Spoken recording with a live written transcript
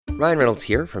Ryan Reynolds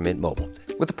here from Mint Mobile.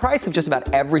 With the price of just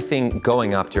about everything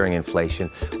going up during inflation,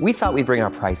 we thought we'd bring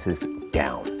our prices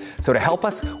down. So to help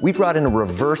us, we brought in a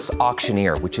reverse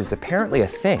auctioneer, which is apparently a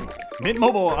thing. Mint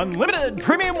Mobile Unlimited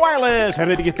Premium Wireless. How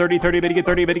to get 30, 30, bit to get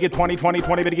 30, bit to get 20, 20,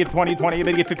 20, bit to get 20, 20,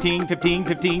 bit to get 15, 15,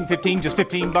 15, 15, just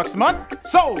 $15 a month?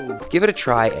 Sold! Give it a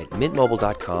try at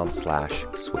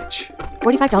mintmobile.com/switch.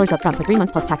 $45 up front for 3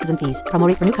 months plus taxes and fees. Promo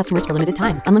rate for new customers for limited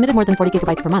time. Unlimited more than 40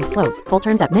 gigabytes per month. Slows full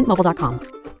terms at mintmobile.com.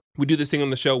 We do this thing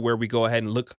on the show where we go ahead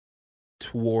and look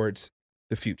towards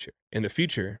the future. And the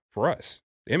future, for us,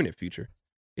 the imminent future,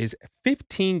 is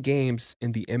 15 games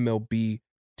in the MLB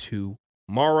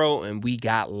tomorrow. And we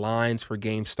got lines for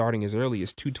games starting as early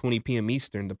as 2:20 p.m.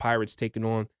 Eastern. The Pirates taking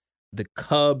on the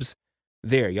Cubs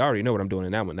there. You already know what I'm doing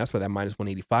in that one. That's why that minus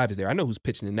 185 is there. I know who's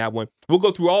pitching in that one. We'll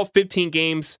go through all 15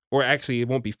 games, or actually it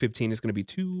won't be 15. It's going to be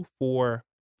 2, 4,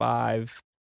 5,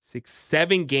 6,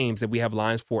 7 games that we have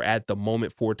lines for at the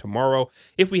moment for tomorrow.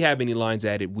 If we have any lines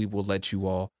added, we will let you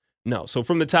all know. So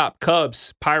from the top,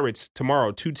 Cubs, Pirates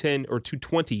tomorrow, 2:10 or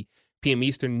 2:20 p.m.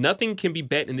 Eastern. Nothing can be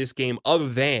bet in this game other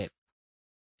than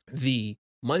the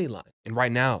money line. And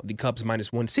right now, the Cubs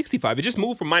minus 165. It just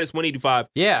moved from minus 185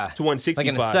 to 165. Like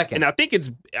in a second. And I think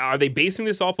are they basing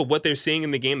this off of what they're seeing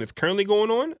in the game that's currently going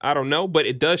on? I don't know, but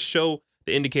it does show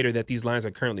the indicator that these lines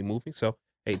are currently moving. So,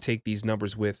 hey, take these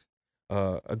numbers with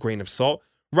a grain of salt.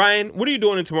 Ryan, what are you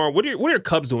doing tomorrow? What are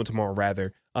Cubs doing tomorrow,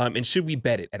 rather? And should we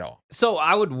bet it at all? So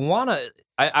I would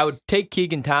I would take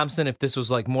Keegan Thompson if this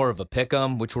was like more of a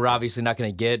pick'em, which we're obviously not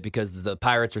going to get because the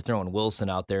Pirates are throwing Wilson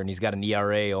out there, and he's got an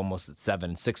ERA almost at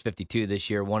 7, 6.52 this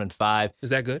year, 1-5. Is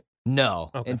that good?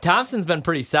 No. Okay. And Thompson's been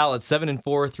pretty solid, 7-4,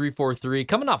 3.43,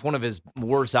 coming off one of his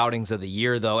worst outings of the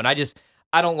year, though. And I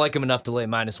don't like him enough to lay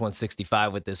minus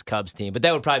 165 with this Cubs team, but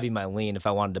that would probably be my lean if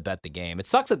I wanted to bet the game. It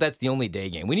sucks that that's the only day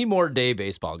game. We need more day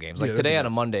baseball games. Like today on a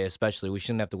Monday especially, we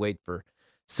shouldn't have to wait for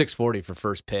 6:40 for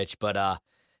first pitch. But,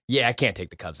 yeah, I can't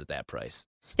take the Cubs at that price.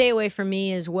 Stay away from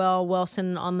me as well.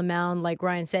 Wilson on the mound, like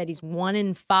Ryan said, he's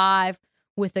 1-5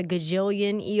 with a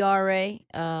gajillion ERA.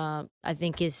 I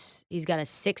think he's got a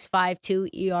 6.52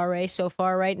 ERA so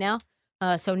far right now.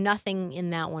 So nothing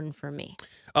in that one for me.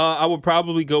 I would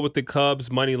probably go with the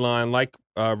Cubs money line. Like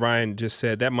Ryan just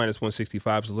said, that minus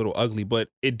 165 is a little ugly, but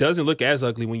it doesn't look as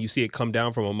ugly when you see it come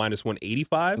down from a minus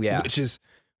 185,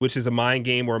 which is a mind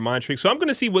game or a mind trick. So I'm going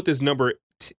to see what this number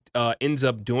ends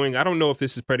up doing. I don't know if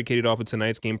this is predicated off of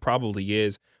tonight's game. Probably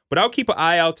is. But I'll keep an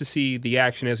eye out to see the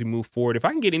action as we move forward. If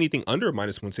I can get anything under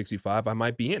minus 165, I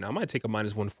might be in. I might take a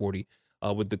minus 140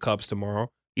 with the Cubs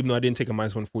tomorrow. Even though I didn't take a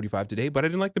minus 145 today, but I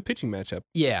didn't like the pitching matchup.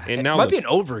 Yeah, and it now might be an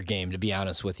over game, to be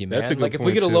honest with you, man. That's a good like if we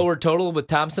point, get a too. lower total with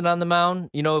Thompson on the mound,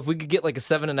 if we could get like a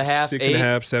 7.5,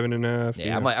 6.5, 7.5.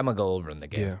 Yeah, I'm gonna go over in the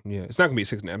game. Yeah. It's not gonna be a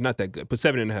 6.5, not that good, but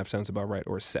 7.5 sounds about right,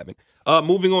 or a 7.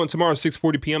 Moving on, tomorrow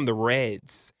 6:40 p.m. The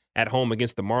Reds at home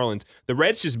against the Marlins. The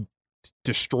Reds just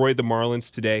destroyed the Marlins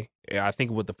today. I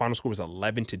think what the final score was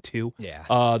 11-2.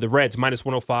 Yeah. The Reds minus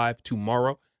 105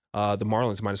 tomorrow. The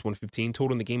Marlins minus 115.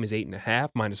 Total in the game is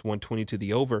 8.5, minus 120 to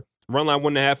the over. Run line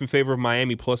 1.5 in favor of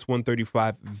Miami, plus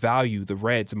 135 value. The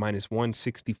Reds minus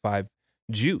 165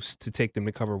 juice to take them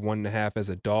to cover 1.5 as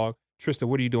a dog. Trista,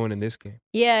 what are you doing in this game?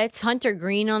 Yeah, it's Hunter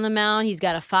Green on the mound. He's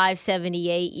got a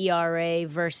 5.78 ERA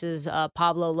versus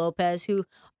Pablo Lopez, who,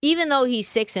 even though he's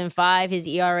 6-5, his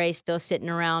ERA is still sitting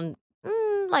around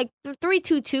like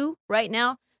 3.22 right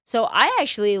now. So I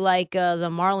actually like the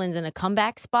Marlins in a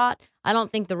comeback spot. I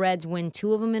don't think the Reds win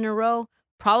 2 of them in a row.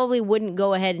 Probably wouldn't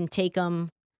go ahead and take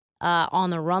them on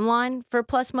the run line for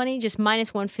plus money. Just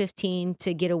minus 115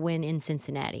 to get a win in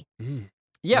Cincinnati.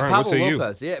 Yeah, Ryan, Pablo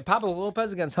Lopez. Yeah, Pablo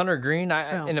Lopez against Hunter Green.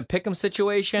 In a pick'em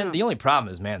situation, the only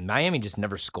problem is, man, Miami just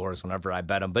never scores whenever I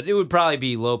bet them. But it would probably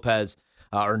be Lopez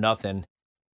or nothing.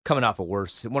 Coming off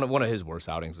one of his worst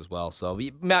outings as well. So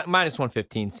minus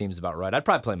 115 seems about right. I'd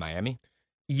probably play Miami.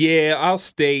 Yeah, I'll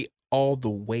stay all the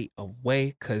way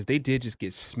away because they did just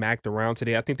get smacked around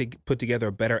today. I think they put together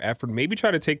a better effort. Maybe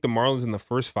try to take the Marlins in the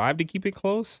first 5 to keep it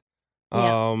close.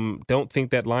 Yeah. Don't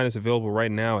think that line is available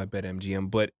right now at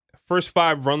BetMGM, but first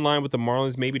 5 run line with the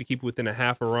Marlins, maybe to keep it within a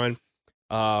half a run.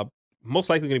 Most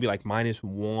likely going to be like minus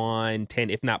 110,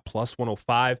 if not plus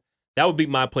 105. That would be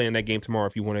my play in that game tomorrow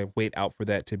if you want to wait out for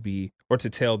that to be, or to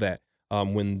tell that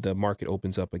when the market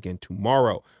opens up again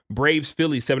tomorrow. Braves,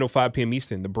 Phillies, 7:05 p.m.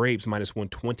 Eastern. The Braves minus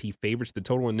 120 favorites. The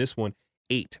total in this one,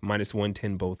 8, minus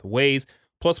 110 both ways.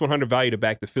 Plus 100 value to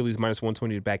back the Phillies, minus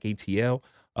 120 to back ATL.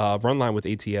 Run line with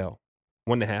ATL,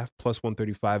 1.5, plus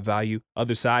 135 value.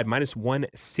 Other side, minus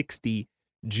 160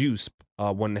 juice.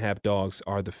 1.5 dogs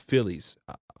are the Phillies.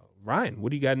 Ryan,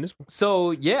 what do you got in this one?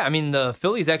 So, yeah, I mean, the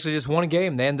Phillies actually just won a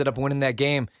game. They ended up winning that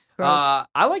game. Gross.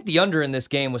 I like the under in this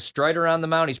game with Strider on the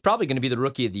mound. He's probably going to be the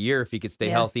rookie of the year if he could stay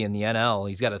healthy in the NL.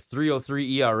 He's got a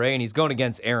 3.03 ERA, and he's going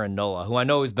against Aaron Nola, who I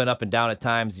know has been up and down at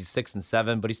times. He's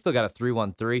 6-7, but he's still got a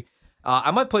 3.13.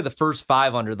 I might play the first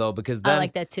 5 under, though, because then I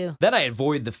like that too. Then I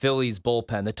avoid the Phillies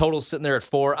bullpen. The total's sitting there at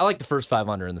 4. I like the first 5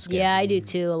 under in this game. Yeah, I do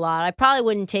too a lot. I probably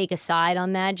wouldn't take a side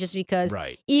on that just because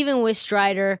even with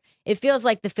Strider, it feels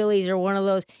like the Phillies are one of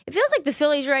those. It feels like the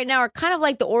Phillies right now are kind of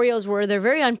like the Orioles were. They're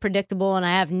very unpredictable, and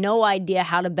I have no idea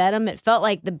how to bet them. It felt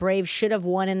like the Braves should have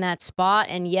won in that spot,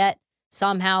 and yet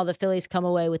somehow the Phillies come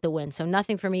away with the win. So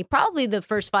nothing for me. Probably the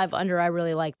first 5 under I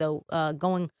really like, though,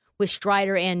 going with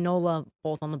Strider and Nola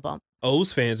both on the bump.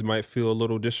 O's fans might feel a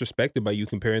little disrespected by you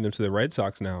comparing them to the Red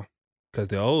Sox now, because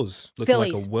the O's look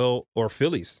like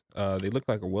Phillies. They look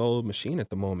like a well-oiled machine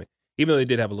at the moment, even though they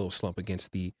did have a little slump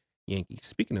against the Yankees.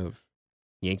 Speaking of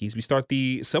Yankees, we start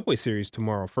the Subway Series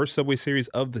tomorrow. First Subway Series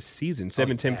of the season,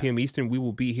 7:10 p.m. Eastern. We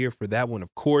will be here for that one,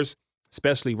 of course,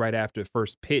 especially right after the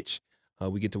first pitch.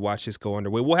 We get to watch this go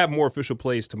underway. We'll have more official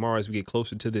plays tomorrow as we get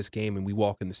closer to this game and we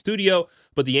walk in the studio.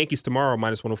 But the Yankees tomorrow,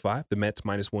 -105. The Mets,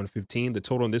 -115. The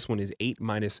total on this one is 8,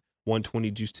 -120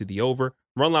 juice to the over.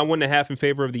 Run line 1.5 in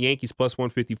favor of the Yankees,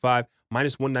 +155.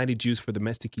 -190 juice for the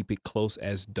Mets to keep it close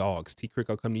as dogs. T-Crick,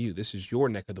 I'll come to you. This is your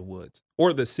neck of the woods.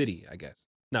 Or the city, I guess.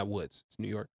 Not woods. It's New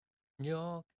York.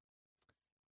 York.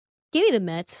 Give me the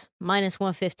Mets,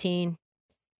 -115.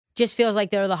 Just feels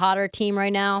like they're the hotter team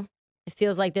right now. It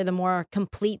feels like they're the more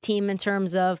complete team in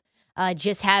terms of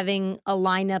just having a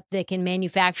lineup that can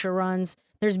manufacture runs.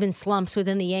 There's been slumps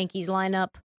within the Yankees lineup.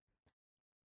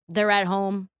 They're at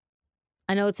home.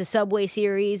 I know it's a Subway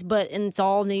Series, and it's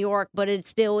all New York, but it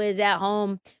still is at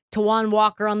home. Tawan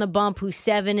Walker on the bump, who's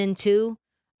 7-2.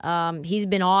 He's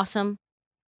been awesome.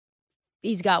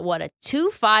 He's got, a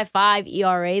 2.55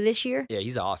 ERA this year? Yeah,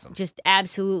 he's awesome. Just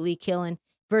absolutely killing.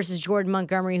 Versus Jordan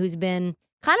Montgomery, who's been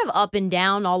kind of up and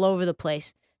down all over the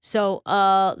place. So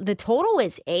the total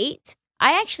is 8.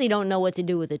 I actually don't know what to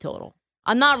do with the total.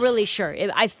 I'm not really sure.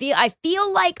 I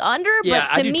feel like under,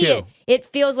 but to me it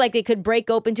feels like it could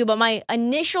break open too. But my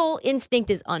initial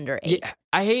instinct is under 8.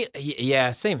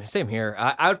 Yeah, same here.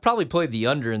 I would probably play the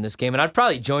under in this game, and I'd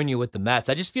probably join you with the Mets.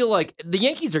 I just feel like the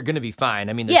Yankees are going to be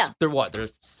fine. I mean, they're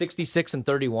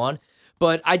 66-31.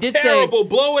 But I did say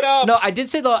blow it up. No, I did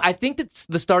say though, I think that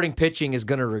the starting pitching is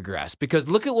going to regress because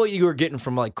look at what you were getting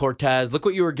from like Cortez. Look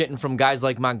what you were getting from guys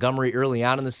like Montgomery early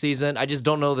on in the season. I just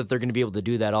don't know that they're going to be able to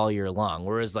do that all year long.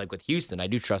 Whereas like with Houston, I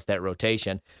do trust that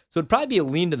rotation. So it'd probably be a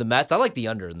lean to the Mets. I like the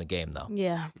under in the game though.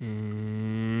 Yeah.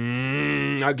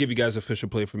 I'll give you guys official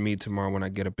play for me tomorrow when I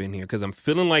get up in here because I'm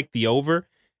feeling like the over,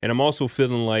 and I'm also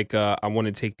feeling like I want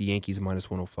to take the Yankees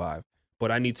 -105.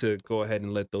 But I need to go ahead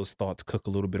and let those thoughts cook a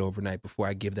little bit overnight before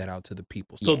I give that out to the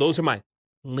people. So those are my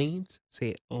leans. Say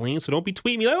it, leans. So don't be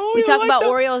tweeting me like, we talk about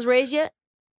Orioles Rays yet?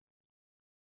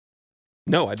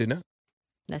 No, I did not.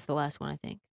 That's the last one, I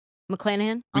think.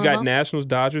 McClanahan? We got Nationals,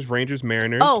 Dodgers, Rangers,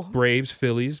 Mariners, Braves,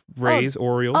 Phillies, Rays,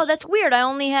 Orioles. Oh, that's weird. I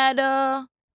only had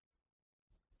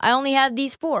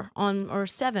these 4 or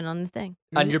 7 on the thing.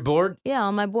 On your board? Yeah,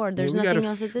 on my board. There's nothing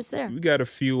else that's there. We got a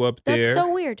few up there. That's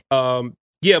so weird.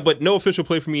 Yeah, but no official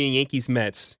play for me in Yankees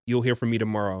Mets. You'll hear from me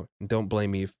tomorrow. And don't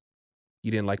blame me if you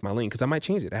didn't like my lean, because I might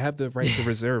change it. I have the right to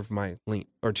reserve my lean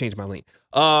or change my lean.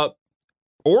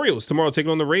 Orioles tomorrow taking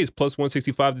on the Rays,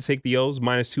 +165 to take the O's,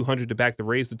 -200 to back the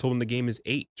Rays. The total in the game is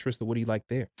 8. Trista, what do you like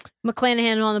there?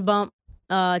 McClanahan on the bump,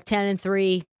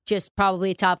 10-3, just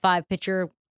probably a top 5 pitcher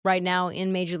right now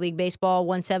in Major League Baseball,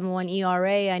 1.71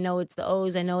 ERA. I know it's the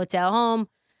O's. I know it's at home.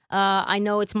 I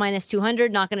know it's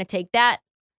 -200. Not going to take that.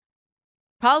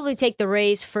 Probably take the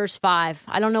Rays first 5.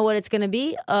 I don't know what it's going to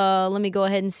be. Let me go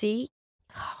ahead and see.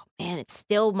 Oh, man, it's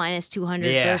still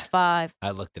 -200 first 5.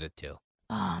 I looked at it too.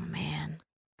 Oh, man.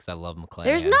 Because I love McClanahan.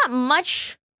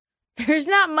 There's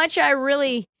not much I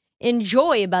really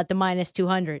enjoy about the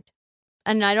 -200.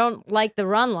 And I don't like the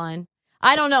run line.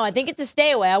 I don't know. I think it's a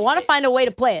stay away. I want to find a way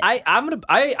to play it.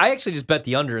 I actually just bet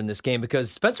the under in this game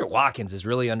because Spencer Watkins is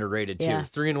really underrated too. Yeah.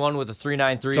 3-1 with a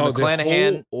 3.93. So McClanahan.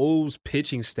 The whole O's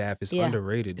pitching staff is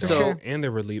underrated. For sure. And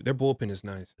their bullpen is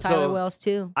nice. Tyler Wells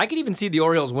too. I could even see the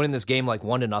Orioles winning this game like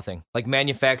 1-0, like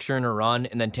manufacturing a run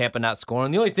and then Tampa not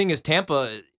scoring. The only thing is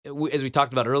Tampa, as we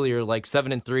talked about earlier, like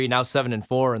 7-3, now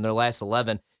 7-4 in their last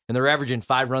 11. And they're averaging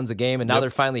 5 runs a game, and now they're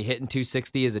finally hitting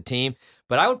 260 as a team.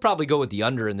 But I would probably go with the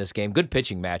under in this game. Good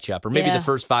pitching matchup, or maybe the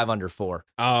first 5 under 4.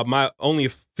 My only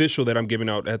official that I'm giving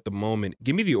out at the moment,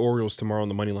 give me the Orioles tomorrow on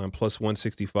the money line,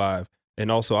 +165.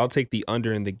 And also, I'll take the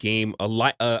under in the game.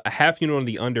 A half unit on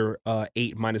the under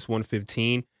 8,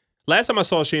 -115. Last time I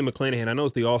saw Shane McClanahan, I know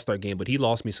it's the All-Star game, but he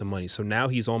lost me some money. So now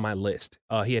he's on my list.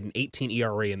 He had an 18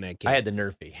 ERA in that game. I had the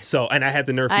Nerfy. So, and I had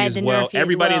the Nerfy as well.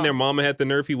 Everybody and their mama had the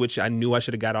Nerfy, which I knew I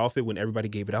should have got off it when everybody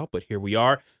gave it out, but here we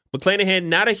are. McClanahan,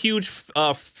 not a huge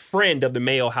friend of the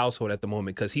Mayo household at the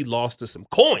moment because he lost us some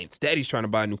coins. Daddy's trying to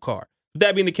buy a new car. With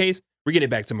that being the case, we're getting it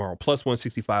back tomorrow. Plus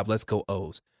 165. Let's go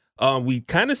O's. We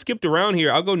kind of skipped around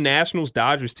here. I'll go Nationals,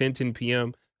 Dodgers, 10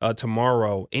 p.m.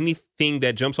 Tomorrow. Anything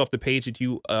that jumps off the page at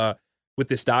you with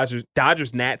this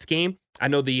Dodgers Nats game? I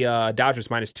know the Dodgers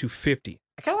minus 250.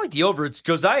 I kind of like the over. It's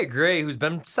Josiah Gray, who's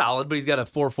been solid, but he's got a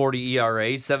 4.40 ERA,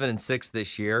 7-6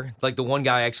 this year. Like the one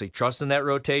guy I actually trust in that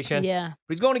rotation. Yeah.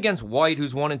 But he's going against White,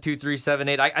 who's 1-2,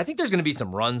 3.78. I think there's going to be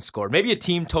some runs scored. Maybe a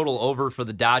team total over for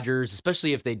the Dodgers,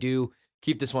 especially if they do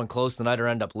keep this one close tonight or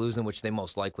end up losing, which they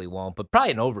most likely won't. But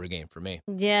probably an over game for me.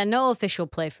 Yeah, no official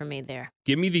play for me there.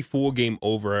 Give me the full game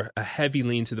over, a heavy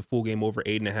lean to the full game over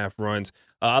 8.5 runs.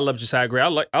 I love Josiah Gray.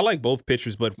 I like both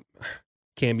pitchers, but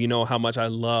Cam, you know how much I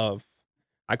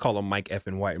call him Mike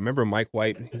effing White. Remember Mike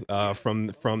White from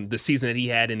the season that he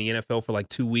had in the NFL for like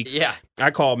 2 weeks? Yeah.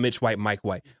 I call Mitch White Mike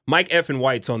White. Mike effing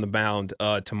White's on the mound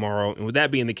tomorrow. And with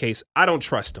that being the case, I don't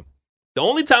trust him. The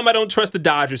only time I don't trust the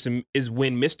Dodgers is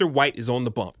when Mr. White is on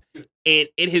the bump. And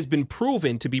it has been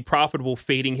proven to be profitable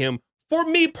fading him for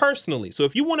me personally. So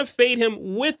if you want to fade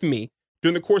him with me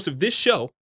during the course of this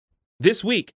show, this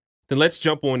week, then let's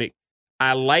jump on it.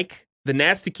 I like the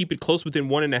Nats to keep it close within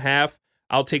 1.5.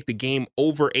 I'll take the game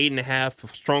over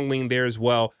 8.5. Strong lean there as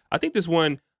well. I think this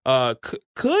one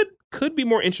could be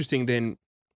more interesting than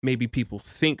maybe people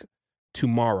think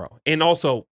tomorrow. And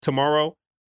also tomorrow,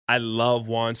 I love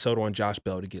Juan Soto and Josh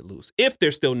Bell to get loose. If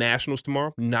they're still Nationals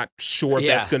tomorrow, not sure if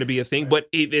that's going to be a thing, but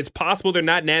it's possible they're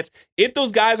not Nats. If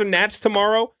those guys are Nats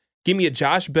tomorrow, give me a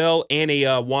Josh Bell and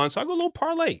a Juan. So I'll go a little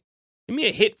parlay. Give me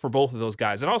a hit for both of those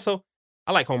guys. And also,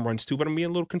 I like home runs too, but I'm being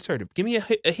a little conservative. Give me a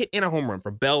hit and a home run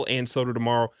for Bell and Soto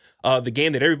tomorrow. The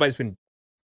game that everybody's been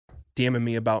DMing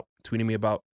me about, tweeting me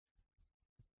about.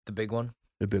 The big one?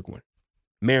 The big one.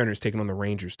 Mariners taking on the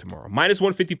Rangers tomorrow. Minus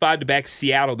 155 to back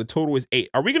Seattle. The total is 8.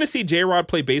 Are we going to see J-Rod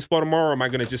play baseball tomorrow, or am I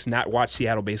going to just not watch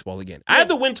Seattle baseball again? I had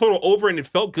the win total over, and it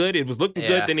felt good. It was looking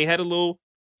good. Then they had a little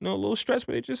stress,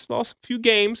 but they just lost a few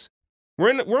games.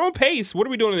 We're on pace. What are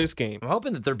we doing in this game? I'm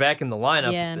hoping that they're back in the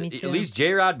lineup. Yeah, me too. At least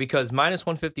J-Rod, because minus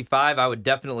 155, I would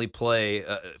definitely play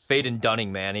Faden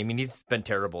Dunning, man. I mean, he's been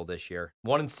terrible this year.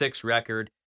 1-6 record.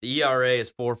 The ERA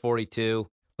is 4.42.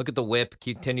 Look at the whip.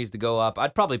 Continues to go up.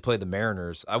 I'd probably play the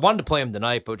Mariners. I wanted to play him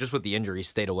tonight, but just with the injury,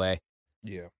 stayed away.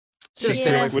 Yeah. Just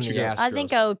stay away from the Astros. I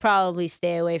think I would probably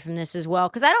stay away from this as well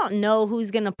because I don't know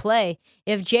who's going to play.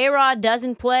 If J-Rod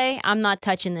doesn't play, I'm not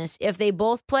touching this. If they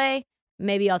both play,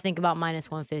 maybe I'll think about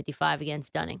minus 155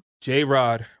 against Dunning.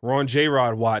 J-Rod. We're on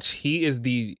J-Rod watch. He's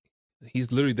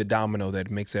literally the domino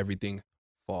that makes everything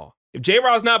fall. If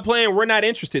J-Rod's not playing, we're not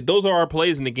interested. Those are our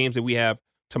plays in the games that we have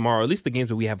tomorrow, at least the games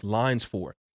that we have lines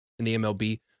for in the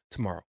MLB tomorrow.